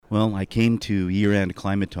Well, I came to year-end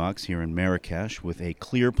climate talks here in Marrakesh with a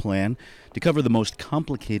clear plan to cover the most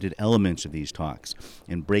complicated elements of these talks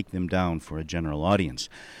and break them down for a general audience.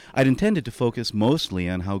 I'd intended to focus mostly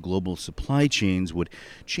on how global supply chains would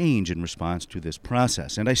change in response to this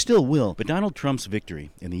process, and I still will, but Donald Trump's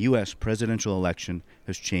victory in the U.S. presidential election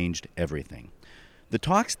has changed everything. The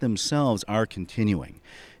talks themselves are continuing,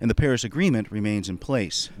 and the Paris Agreement remains in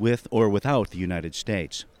place, with or without the United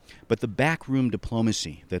States. But the backroom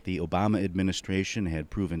diplomacy that the Obama administration had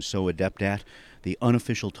proven so adept at, the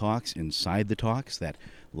unofficial talks inside the talks that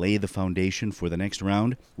lay the foundation for the next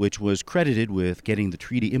round, which was credited with getting the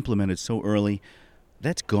treaty implemented so early,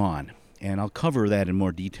 that's gone. And I'll cover that in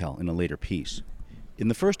more detail in a later piece. In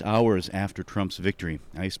the first hours after Trump's victory,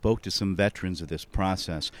 I spoke to some veterans of this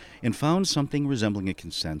process and found something resembling a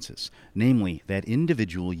consensus, namely that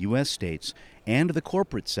individual U.S. states and the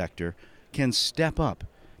corporate sector can step up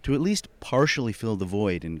to at least partially fill the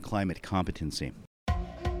void in climate competency.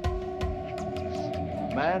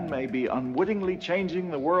 Man may be unwittingly changing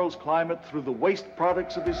the world's climate through the waste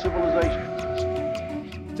products of his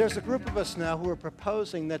civilization. There's a group of us now who are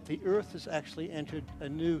proposing that the Earth has actually entered a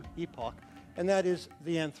new epoch, and that is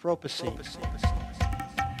the Anthropocene.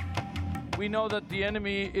 We know that the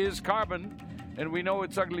enemy is carbon, and we know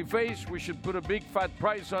its ugly face. We should put a big fat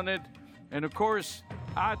price on it, and of course,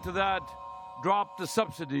 add to that, drop the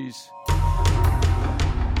subsidies.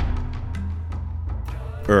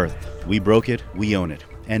 Earth. We broke it, we own it.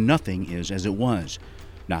 And nothing is as it was.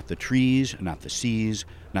 Not the trees, not the seas,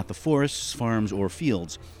 not the forests, farms, or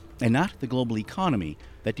fields, and not the global economy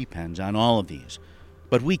that depends on all of these.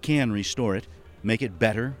 But we can restore it, make it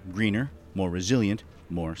better, greener, more resilient,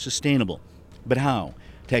 more sustainable. But how?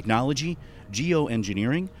 Technology?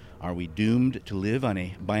 Geoengineering? Are we doomed to live on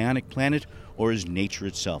a bionic planet, or is nature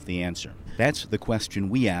itself the answer? That's the question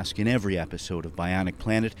we ask in every episode of Bionic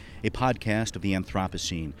Planet, a podcast of the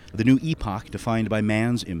Anthropocene, the new epoch defined by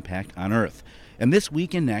man's impact on Earth. And this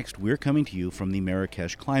week and next, we're coming to you from the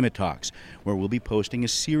Marrakesh Climate Talks, where we'll be posting a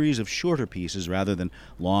series of shorter pieces rather than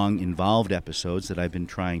long, involved episodes that I've been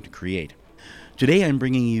trying to create. Today, I'm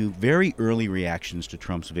bringing you very early reactions to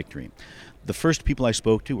Trump's victory. The first people I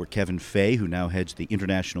spoke to were Kevin Fay, who now heads the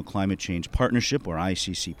International Climate Change Partnership, or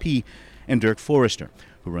ICCP, and Dirk Forrester,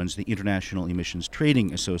 who runs the International Emissions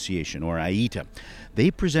Trading Association, or IETA. They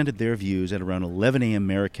presented their views at around 11 a.m.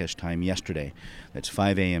 Marrakesh time yesterday. That's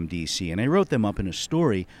 5 a.m. D.C., and I wrote them up in a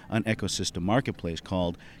story on Ecosystem Marketplace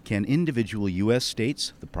called Can Individual U.S.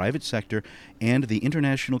 States, the Private Sector, and the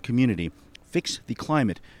International Community Fix the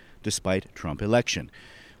Climate Despite Trump Election?,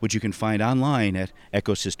 which you can find online at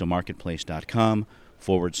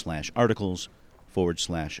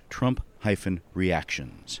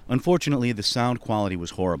ecosystemmarketplace.com/articles/Trump-reactions. Unfortunately, the sound quality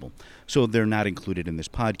was horrible, so they're not included in this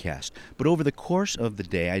podcast. But over the course of the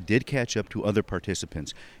day, I did catch up to other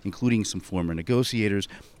participants, including some former negotiators,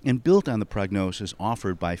 and built on the prognosis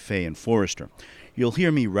offered by Fay and Forrester. You'll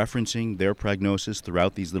hear me referencing their prognosis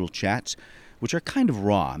throughout these little chats, which are kind of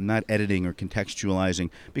raw. I'm not editing or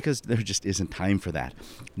contextualizing because there just isn't time for that.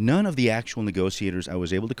 None of the actual negotiators I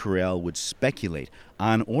was able to corral would speculate,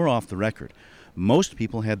 on or off the record. Most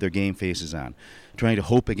people had their game faces on, trying to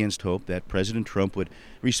hope against hope that President Trump would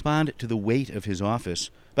respond to the weight of his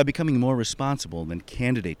office by becoming more responsible than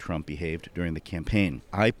candidate Trump behaved during the campaign.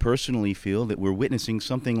 I personally feel that we're witnessing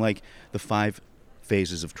something like the 5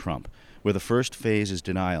 phases of Trump, where the first phase is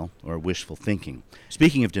denial, or wishful thinking.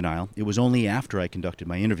 Speaking of denial, it was only after I conducted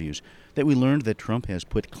my interviews that we learned that Trump has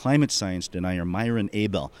put climate science denier Myron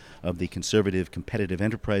Abel of the conservative Competitive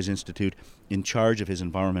Enterprise Institute in charge of his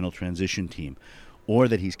environmental transition team, or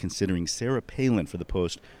that he's considering Sarah Palin for the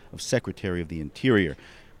post of Secretary of the Interior,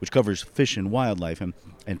 which covers fish and wildlife and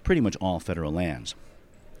pretty much all federal lands.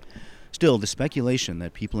 Still, the speculation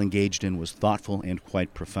that people engaged in was thoughtful and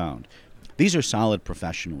quite profound. These are solid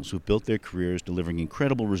professionals who built their careers delivering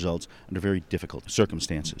incredible results under very difficult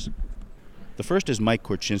circumstances. The first is Mike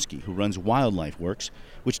Korchinski, who runs Wildlife Works,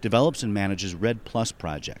 which develops and manages REDD+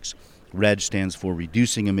 projects. REDD stands for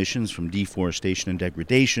Reducing Emissions from Deforestation and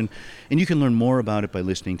Degradation, and you can learn more about it by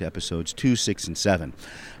listening to episodes 2, 6, and 7.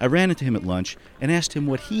 I ran into him at lunch and asked him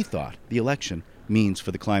what he thought the election means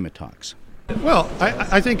for the climate talks. Well,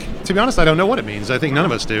 I think, to be honest, I don't know what it means. I think none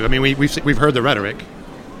of us do. I mean, we've heard the rhetoric.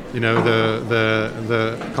 You know,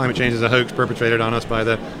 the climate change is a hoax perpetrated on us by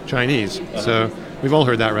the Chinese. So we've all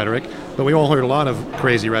heard that rhetoric, but we all heard a lot of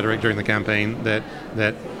crazy rhetoric during the campaign that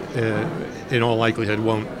in all likelihood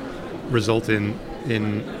won't result in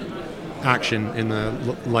action in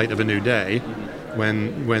the light of a new day,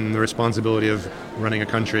 when the responsibility of running a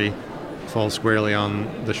country falls squarely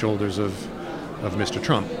on the shoulders of Mr.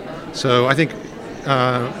 Trump. So I think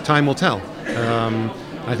time will tell.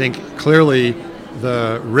 I think clearly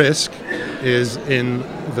the risk is in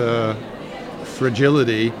the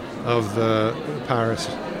fragility of the Paris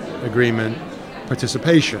Agreement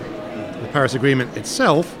participation. The Paris Agreement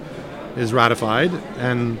itself is ratified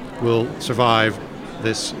and will survive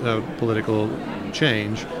this political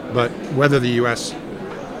change, but whether the U.S.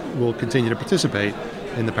 will continue to participate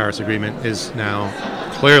in the Paris Agreement is now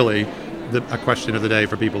clearly a question of the day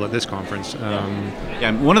for people at this conference.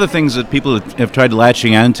 One of the things that people have tried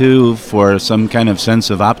latching onto for some kind of sense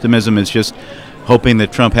of optimism is just hoping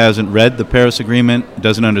that Trump hasn't read the Paris Agreement,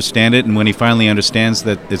 doesn't understand it, and when he finally understands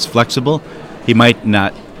that it's flexible, he might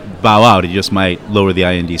not bow out, he just might lower the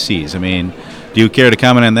INDCs. I mean, do you care to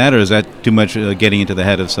comment on that, or is that too much getting into the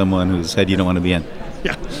head of someone whose head you don't want to be in?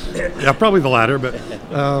 Yeah, probably the latter, but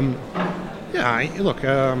I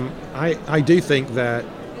do think that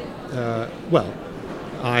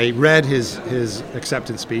I read his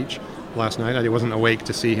acceptance speech last night. I wasn't awake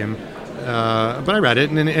to see him, but I read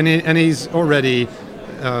it, and he's already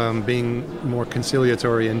being more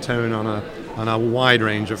conciliatory in tone on a wide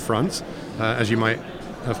range of fronts, as you might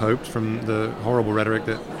have hoped from the horrible rhetoric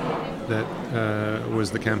that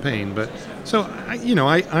was the campaign. But so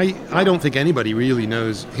I don't think anybody really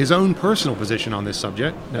knows his own personal position on this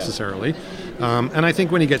subject necessarily, and I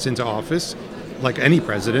think when he gets into office, like any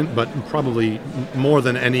president, but probably more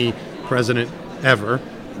than any president ever,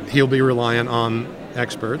 he'll be reliant on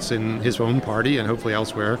experts in his own party and hopefully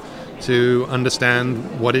elsewhere to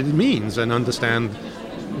understand what it means and understand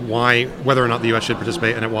whether or not the U.S. should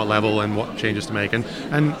participate and at what level and what changes to make. And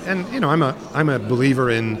I'm a believer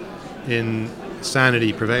in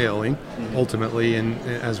sanity prevailing ultimately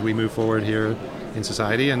as we move forward here in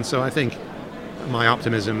society. And so I think my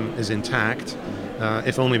optimism is intact.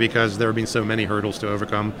 If only because there have been so many hurdles to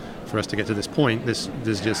overcome for us to get to this point. This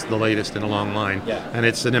is just the latest in a long line. And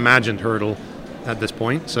it's an imagined hurdle at this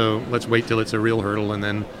point, so let's wait till it's a real hurdle and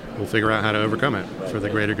then we'll figure out how to overcome it for the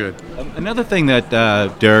greater good. Another thing that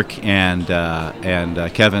Dirk and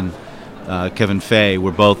Kevin Fay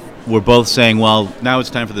were both saying, well, now it's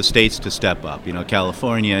time for the states to step up.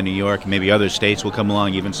 California, New York, maybe other states will come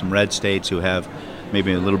along, even some red states who have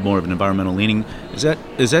maybe a little more of an environmental leaning. Is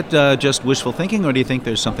that just wishful thinking, or do you think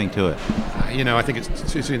there's something to it? I think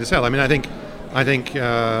it's too soon to tell. I mean, I think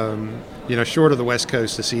short of the West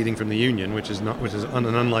Coast seceding from the Union, which is an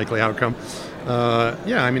unlikely outcome.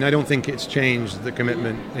 I don't think it's changed the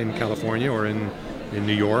commitment in California or in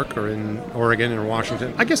New York or in Oregon or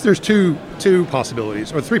Washington. I guess there's two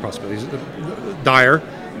possibilities or three possibilities. Dire,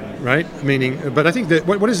 right? But I think that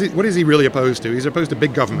what is he really opposed to? He's opposed to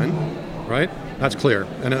big government, right? That's clear.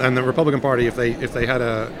 And the Republican Party, if they had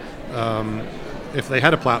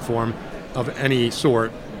a platform of any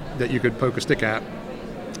sort that you could poke a stick at,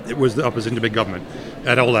 it was the opposition to big government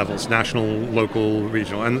at all levels, national, local,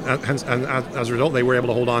 regional, and as a result, they were able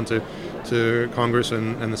to hold on to Congress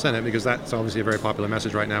and the Senate, because that's obviously a very popular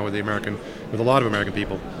message right now with a lot of American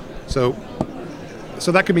people. So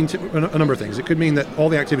that could mean a number of things. It could mean that all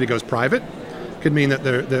the activity goes private. It could mean that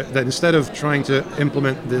that instead of trying to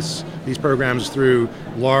implement these programs through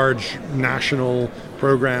large national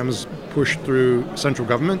programs pushed through central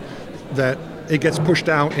government, that it gets pushed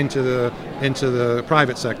out into the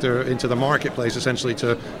private sector, into the marketplace, essentially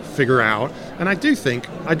to figure out. And I do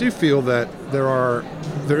feel that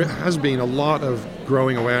there has been a lot of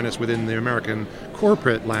growing awareness within the American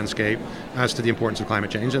corporate landscape as to the importance of climate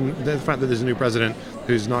change, and the fact that there's a new president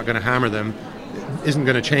who's not going to hammer them isn't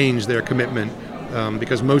going to change their commitment,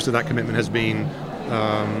 because most of that commitment has been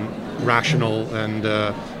rational and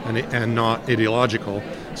not ideological.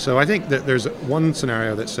 So I think that there's one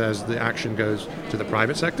scenario that says the action goes to the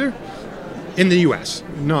private sector in the U.S.,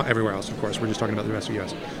 not everywhere else, of course. We're just talking about the rest of the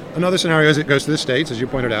U.S. Another scenario is it goes to the states, as you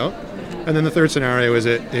pointed out. And then the third scenario is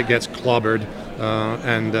it gets clobbered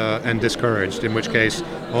and discouraged, in which case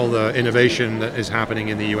all the innovation that is happening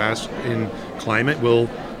in the U.S. in climate will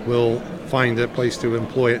find a place to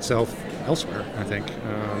employ itself elsewhere, I think.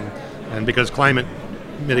 And because climate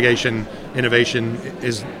mitigation innovation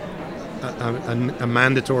is a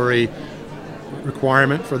mandatory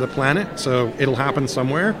requirement for the planet, so it'll happen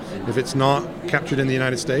somewhere. If it's not captured in the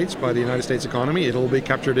United States by the United States economy, it'll be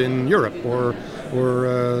captured in Europe or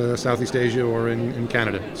Southeast Asia or in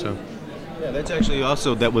Canada. So yeah, that's actually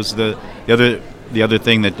also, that was the other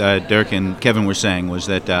thing that Dirk and Kevin were saying, was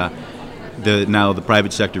that now the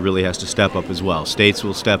private sector really has to step up as well. States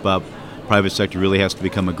will step up, private sector really has to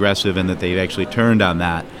become aggressive, and that they've actually turned on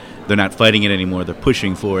that. They're not fighting it anymore, they're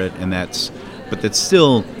pushing for it,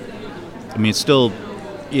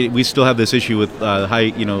 we still have this issue with the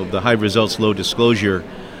high results, low disclosure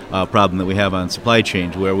problem that we have on supply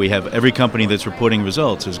chain, where we have every company that's reporting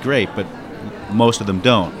results is great, but most of them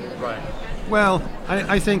don't. Right. Well,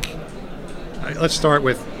 I think let's start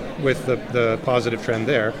with the positive trend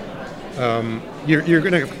there. You're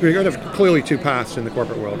going to have clearly two paths in the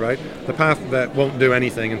corporate world, right? The path that won't do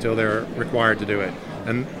anything until they're required to do it,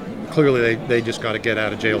 and clearly they just got to get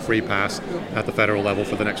out of jail free pass at the federal level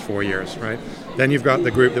for the next 4 years, right? Then you've got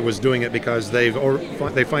the group that was doing it because they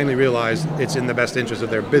finally realized it's in the best interest of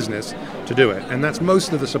their business to do it, and that's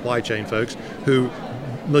most of the supply chain folks who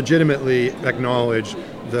legitimately acknowledge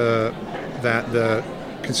that the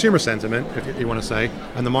consumer sentiment, if you want to say,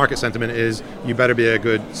 and the market sentiment is you better be a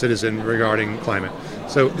good citizen regarding climate.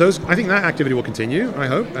 So I think that activity will continue, I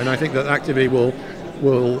hope, and I think that activity will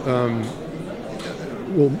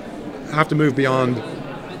have to move beyond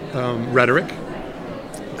rhetoric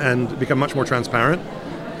and become much more transparent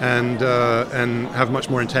and have much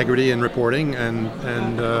more integrity in reporting and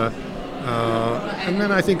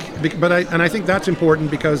then I think I think that's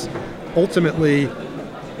important because ultimately,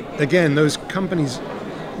 again, those companies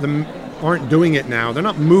aren't doing it now. They're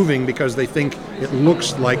not moving because they think it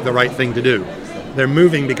looks like the right thing to do. They're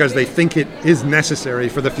moving because they think it is necessary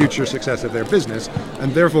for the future success of their business,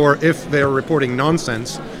 and therefore, if they're reporting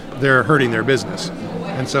nonsense, they're hurting their business.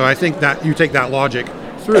 And so I think that you take that logic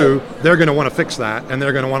through, they're going to want to fix that, and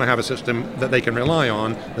they're going to want to have a system that they can rely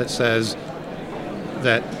on that says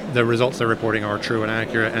that the results they're reporting are true and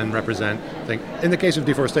accurate and represent things. In the case of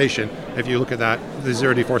deforestation, if you look at that, the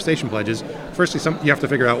zero deforestation pledges, firstly, you have to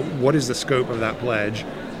figure out what is the scope of that pledge.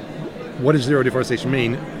 What does zero deforestation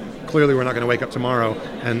mean? Clearly, we're not going to wake up tomorrow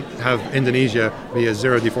and have Indonesia be a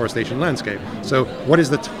zero deforestation landscape. So what is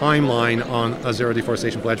the timeline on a zero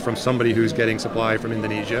deforestation pledge from somebody who's getting supply from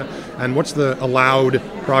Indonesia? And what's the allowed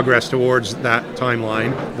progress towards that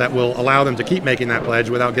timeline that will allow them to keep making that pledge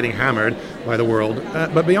without getting hammered by the world,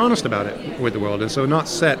 but be honest about it with the world, and so not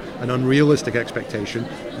set an unrealistic expectation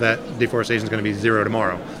that deforestation is going to be zero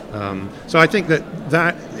tomorrow. So I think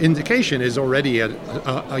that indication is already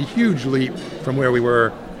a huge leap from where we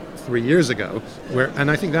were 3 years ago,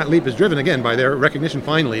 and I think that leap is driven again by their recognition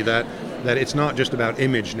finally that it's not just about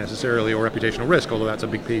image necessarily or reputational risk, although that's a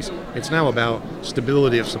big piece. It's now about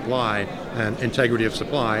stability of supply and integrity of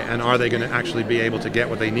supply, and are they going to actually be able to get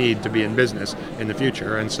what they need to be in business in the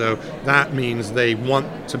future? And so that means they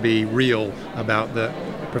want to be real about the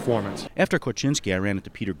performance. After Korchinski, I ran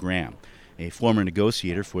into Peter Graham, a former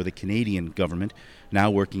negotiator for the Canadian government,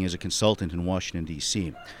 now working as a consultant in Washington,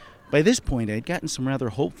 D.C. By this point, I had gotten some rather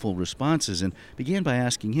hopeful responses and began by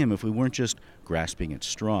asking him if we weren't just grasping at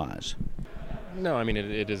straws. No, I mean,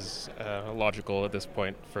 it is logical at this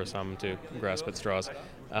point for some to grasp at straws,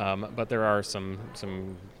 but there are some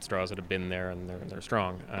straws that have been there and they're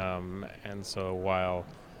strong. And so while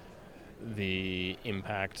the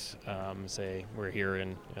impact, say we're here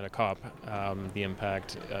at a COP, the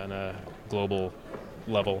impact on a global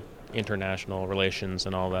level, international relations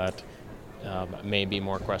and all that, may be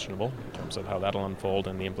more questionable in terms of how that'll unfold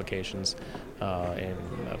and the implications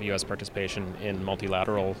of U.S. participation in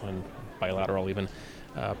multilateral and bilateral even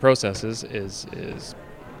processes is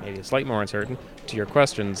maybe a slight more uncertain. To your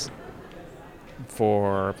questions,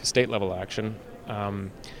 for state level action,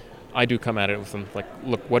 I do come at it with them like,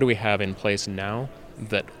 look, what do we have in place now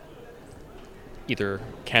that either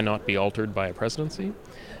cannot be altered by a presidency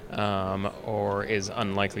or is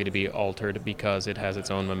unlikely to be altered because it has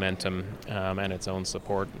its own momentum and its own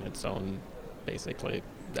support, and its own basically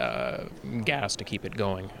gas to keep it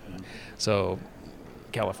going. So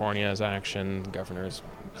California's action, governor's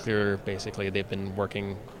clear, basically they've been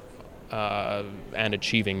working and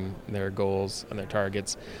achieving their goals and their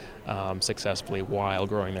targets successfully while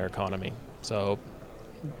growing their economy. So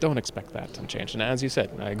don't expect that to change. And as you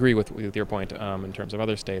said, I agree with your point in terms of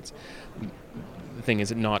other states. The thing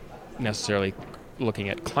is not necessarily looking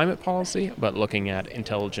at climate policy, but looking at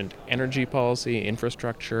intelligent energy policy,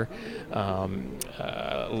 infrastructure,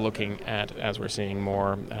 looking at, as we're seeing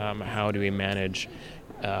more, how do we manage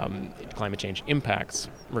climate change impacts,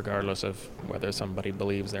 regardless of whether somebody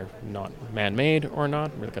believes they're not man-made or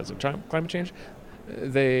not because of climate change.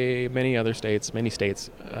 Many states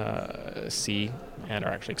see and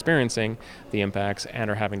are actually experiencing the impacts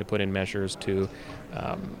and are having to put in measures to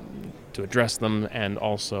address them, and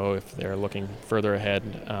also if they're looking further ahead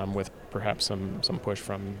with perhaps some push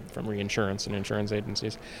from reinsurance and insurance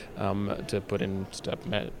agencies to put in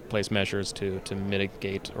place measures to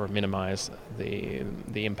mitigate or minimize the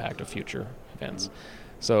impact of future events.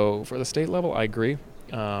 So for the state level, I agree.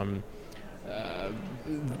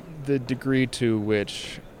 The degree to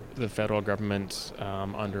which the federal government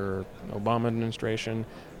under Obama administration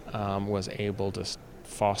was able to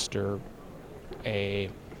foster a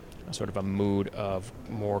sort of a mood of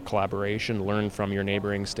more collaboration, learn from your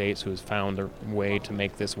neighboring states who's found a way to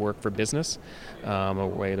make this work for business, a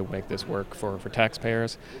way to make this work for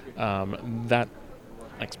taxpayers. That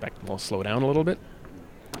I expect will slow down a little bit.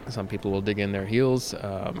 Some people will dig in their heels,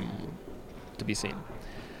 to be seen.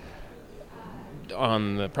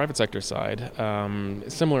 On the private sector side,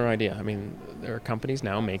 similar idea. I mean, there are companies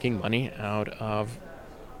now making money out of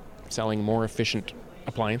selling more efficient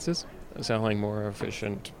appliances, selling more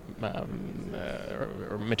efficient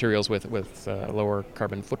or materials with lower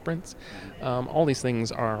carbon footprints. All these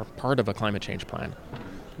things are part of a climate change plan.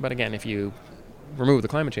 But again, if you remove the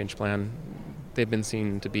climate change plan, they've been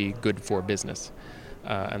seen to be good for business.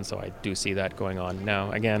 And so I do see that going on.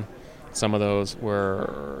 Now, again, some of those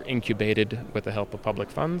were incubated with the help of public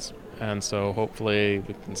funds, and so hopefully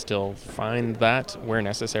we can still find that where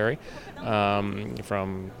necessary,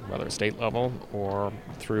 from whether state level or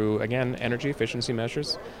through, again, energy efficiency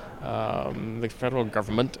measures. The federal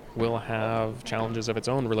government will have challenges of its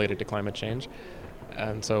own related to climate change,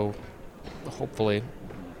 and so hopefully,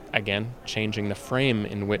 again, changing the frame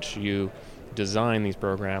in which you design these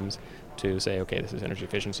programs to say, okay, this is energy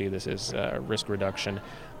efficiency, this is risk reduction.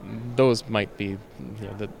 Those might be,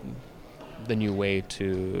 the new way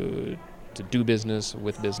to do business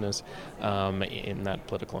with business in that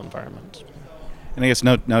political environment. And I guess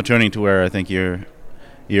now turning to where I think your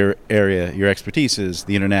area, your expertise is,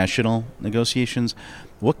 the international negotiations.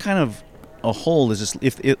 What kind of a hold is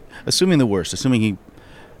this? Assuming the worst, assuming he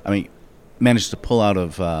managed to pull out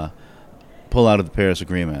of the Paris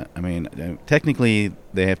Agreement. I mean, technically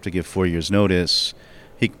they have to give 4 years notice,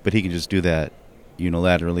 but he can just do that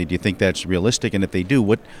unilaterally. Do you think that's realistic? And if they do,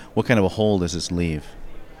 what kind of a hole does this leave?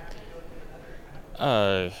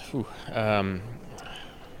 It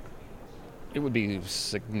would be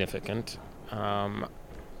significant.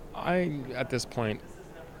 I, at this point,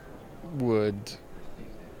 would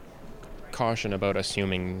caution about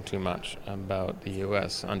assuming too much about the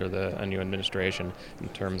U.S. under a new administration in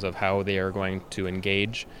terms of how they are going to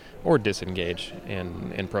engage or disengage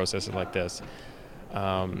in processes like this.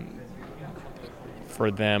 For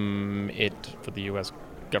the U.S.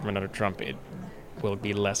 government under Trump, it will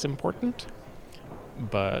be less important,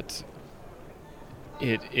 but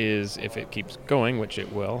it is, if it keeps going, which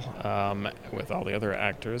it will, with all the other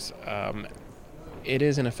actors, it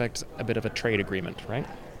is in effect a bit of a trade agreement, right?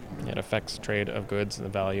 It affects trade of goods, the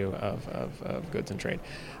value of goods and trade.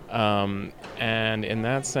 And in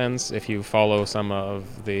that sense, if you follow some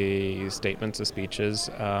of the statements, the speeches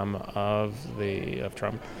of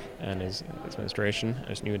Trump and his administration,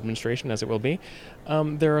 his new administration, as it will be,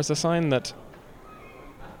 there is a sign that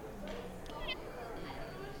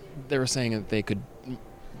they were saying that they could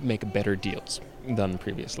make better deals than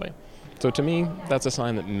previously. So to me, that's a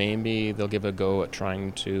sign that maybe they'll give a go at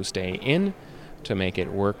trying to stay in, to make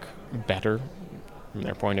it work better from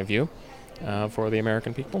their point of view for the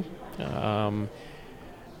American people.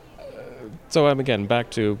 So again, back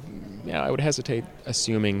to, I would hesitate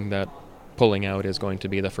assuming that pulling out is going to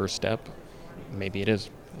be the first step. Maybe it is.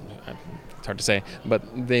 It's hard to say. But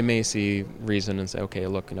they may see reason and say, okay,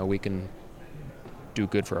 look, we can do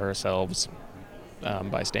good for ourselves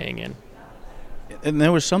by staying in. And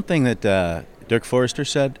there was something that Dirk Forrester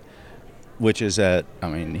said, which is that,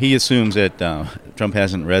 he assumes that Trump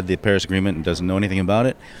hasn't read the Paris Agreement and doesn't know anything about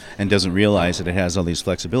it and doesn't realize that it has all these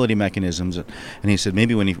flexibility mechanisms. And he said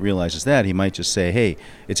maybe when he realizes that, he might just say, hey,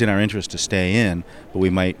 it's in our interest to stay in, but we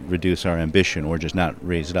might reduce our ambition or just not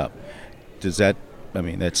raise it up. Does that,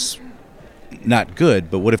 that's not good,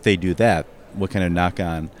 but what if they do that? What kind of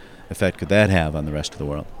knock-on effect could that have on the rest of the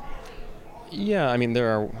world? Yeah,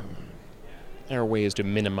 there are ways to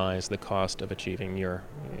minimize the cost of achieving your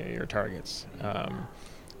targets.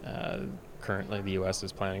 Currently, the U.S.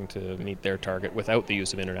 is planning to meet their target without the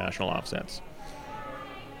use of international offsets.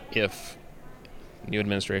 If the new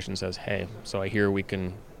administration says, hey, so I hear we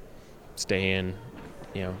can stay in,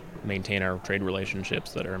 maintain our trade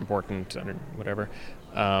relationships that are important or whatever,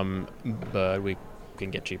 but we can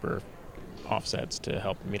get cheaper offsets to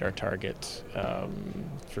help meet our target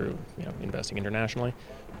through investing internationally,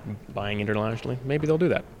 buying internationally, maybe they'll do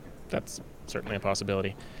that. That's certainly a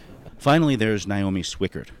possibility. Finally, there's Naomi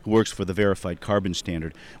Swickert, who works for the Verified Carbon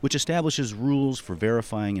Standard, which establishes rules for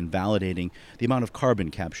verifying and validating the amount of carbon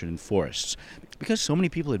captured in forests. Because so many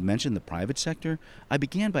people had mentioned the private sector, I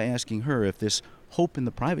began by asking her if this hope in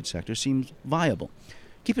the private sector seems viable.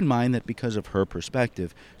 Keep in mind that because of her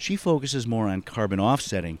perspective, she focuses more on carbon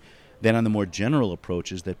offsetting than on the more general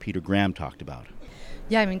approaches that Peter Graham talked about.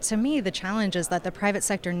 Yeah, I mean, to me, the challenge is that the private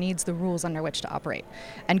sector needs the rules under which to operate.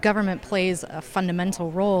 And government plays a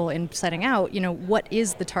fundamental role in setting out, what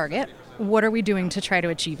is the target? What are we doing to try to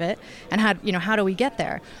achieve it? And how do we get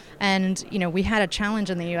there? And, we had a challenge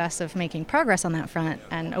in the U.S. of making progress on that front.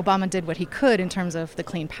 And Obama did what he could in terms of the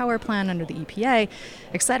Clean Power Plan under the EPA,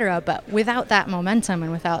 et cetera. But without that momentum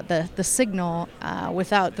and without the signal,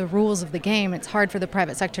 without the rules of the game, it's hard for the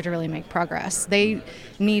private sector to really make progress. They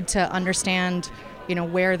need to understand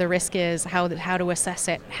where the risk is, how to assess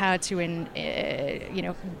it, how to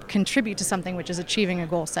contribute to something which is achieving a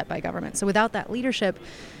goal set by government. So without that leadership,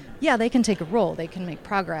 yeah, they can take a role, they can make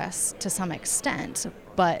progress to some extent,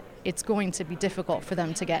 but it's going to be difficult for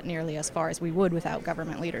them to get nearly as far as we would without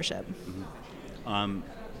government leadership. Mm-hmm.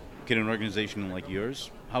 Can an organization like yours,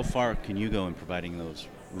 how far can you go in providing those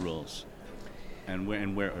rules? And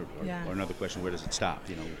where, or another question, where does it stop?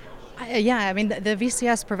 I mean, the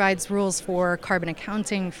VCS provides rules for carbon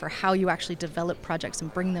accounting, for how you actually develop projects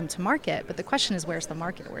and bring them to market. But the question is, where's the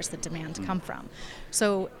market? Where's the demand come from?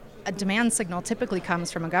 So a demand signal typically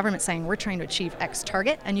comes from a government saying, we're trying to achieve X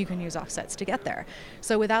target, and you can use offsets to get there.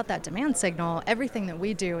 So without that demand signal, everything that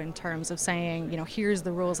we do in terms of saying, here's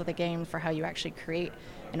the rules of the game for how you actually create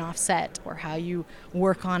an offset or how you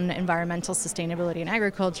work on environmental sustainability in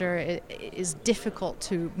agriculture is difficult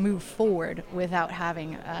to move forward without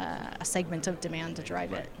having a segment of demand to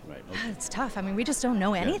drive it. Right. Okay. It's tough. I mean, we just don't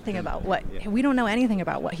know anything about we don't know anything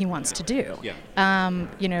about what he wants to do.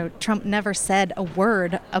 Yeah. Trump never said a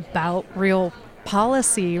word about real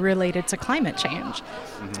policy related to climate change.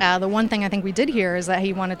 The one thing I think we did hear is that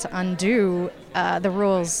he wanted to undo the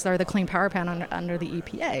rules or the Clean Power Plan under the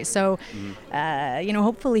EPA. So,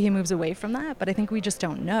 hopefully he moves away from that, but I think we just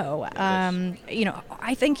don't know.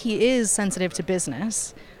 I think he is sensitive to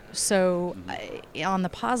business. So on the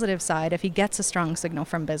positive side, if he gets a strong signal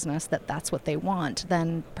from business that that's what they want,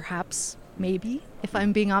 then perhaps, maybe, if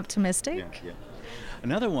I'm being optimistic. Yeah.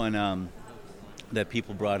 Another one that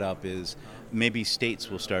people brought up is maybe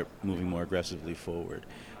states will start moving more aggressively forward.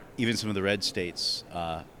 Even some of the red states,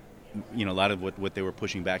 a lot of what they were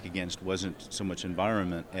pushing back against wasn't so much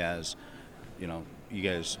environment as, you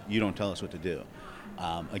don't tell us what to do.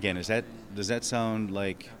 Again, does that sound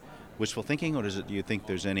like wishful thinking, or do you think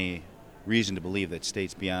there's any reason to believe that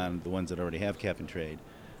states beyond the ones that already have cap and trade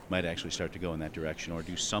might actually start to go in that direction or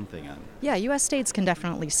do something on it? Yeah, U.S. states can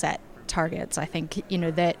definitely set targets. I think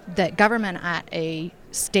that government at a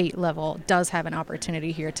state level does have an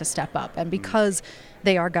opportunity here to step up, and because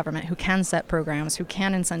they are government who can set programs, who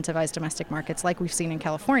can incentivize domestic markets like we've seen in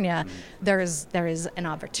California, there is an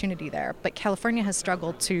opportunity there. But California has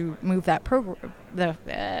struggled to move that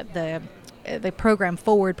the program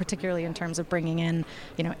forward, particularly in terms of bringing in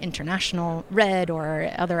international red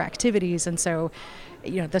or other activities, and so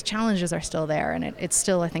the challenges are still there, and it's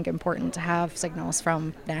still, I think, important to have signals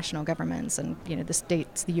from national governments, and the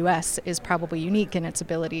states, the U.S. is probably unique in its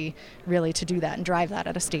ability really to do that and drive that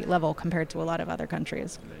at a state level compared to a lot of other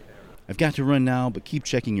countries. I've got to run now, but keep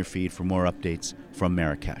checking your feed for more updates from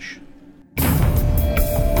Marrakesh.